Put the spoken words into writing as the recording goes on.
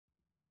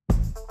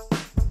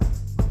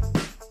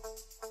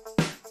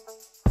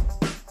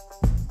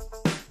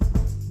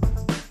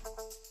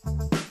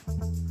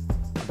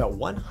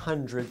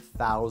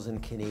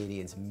100,000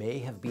 Canadians may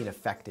have been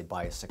affected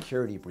by a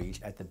security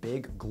breach at the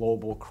big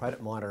global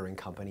credit monitoring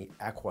company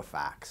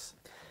Equifax.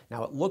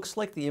 Now, it looks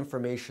like the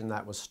information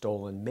that was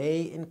stolen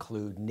may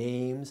include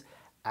names,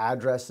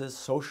 addresses,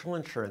 social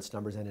insurance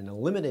numbers, and in a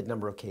limited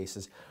number of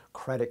cases,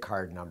 credit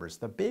card numbers.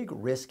 The big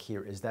risk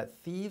here is that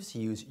thieves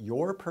use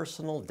your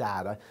personal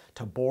data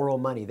to borrow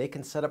money. They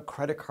can set up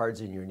credit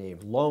cards in your name,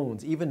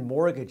 loans, even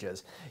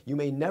mortgages. You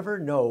may never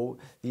know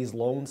these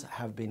loans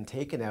have been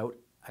taken out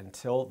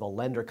until the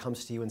lender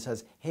comes to you and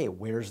says, hey,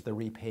 where's the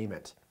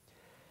repayment?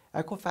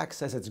 Equifax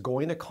says it's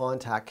going to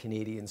contact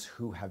Canadians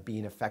who have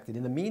been affected.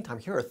 In the meantime,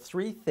 here are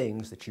 3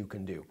 things that you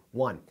can do.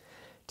 1,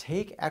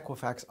 take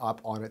Equifax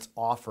up on its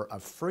offer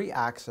of free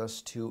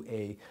access to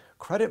a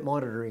credit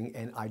monitoring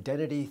and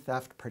identity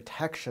theft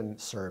protection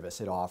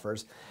service it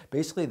offers.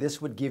 Basically,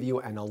 this would give you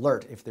an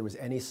alert if there was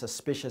any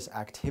suspicious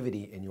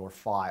activity in your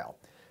file.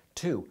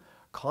 2,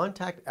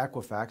 contact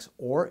Equifax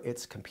or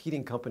its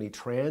competing company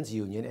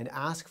TransUnion and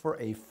ask for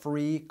a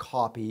free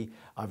copy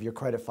of your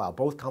credit file.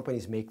 Both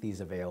companies make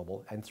these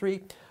available. And 3,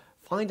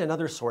 find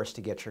another source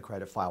to get your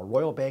credit file.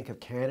 Royal Bank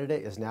of Canada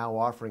is now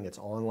offering its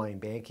online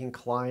banking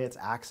clients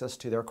access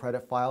to their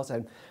credit files,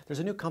 and there's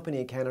a new company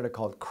in Canada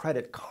called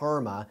Credit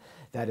Karma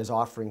that is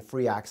offering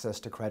free access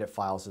to credit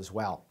files as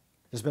well.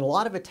 There's been a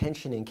lot of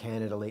attention in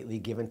Canada lately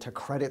given to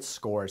credit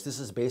scores. This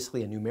is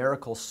basically a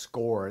numerical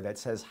score that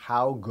says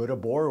how good a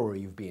borrower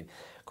you've been.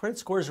 Credit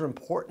scores are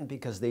important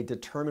because they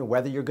determine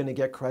whether you're going to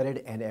get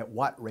credit and at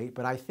what rate,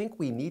 but I think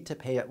we need to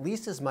pay at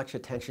least as much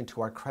attention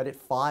to our credit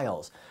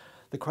files.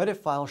 The credit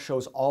file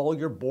shows all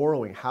your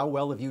borrowing, how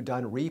well have you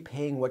done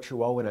repaying what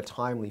you owe in a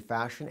timely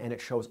fashion, and it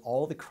shows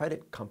all the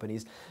credit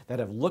companies that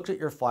have looked at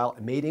your file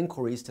and made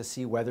inquiries to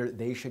see whether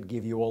they should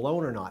give you a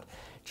loan or not.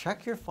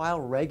 Check your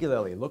file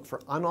regularly. Look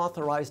for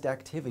unauthorized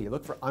activity.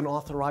 Look for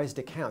unauthorized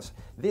accounts.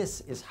 This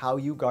is how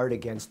you guard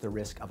against the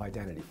risk of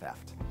identity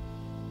theft.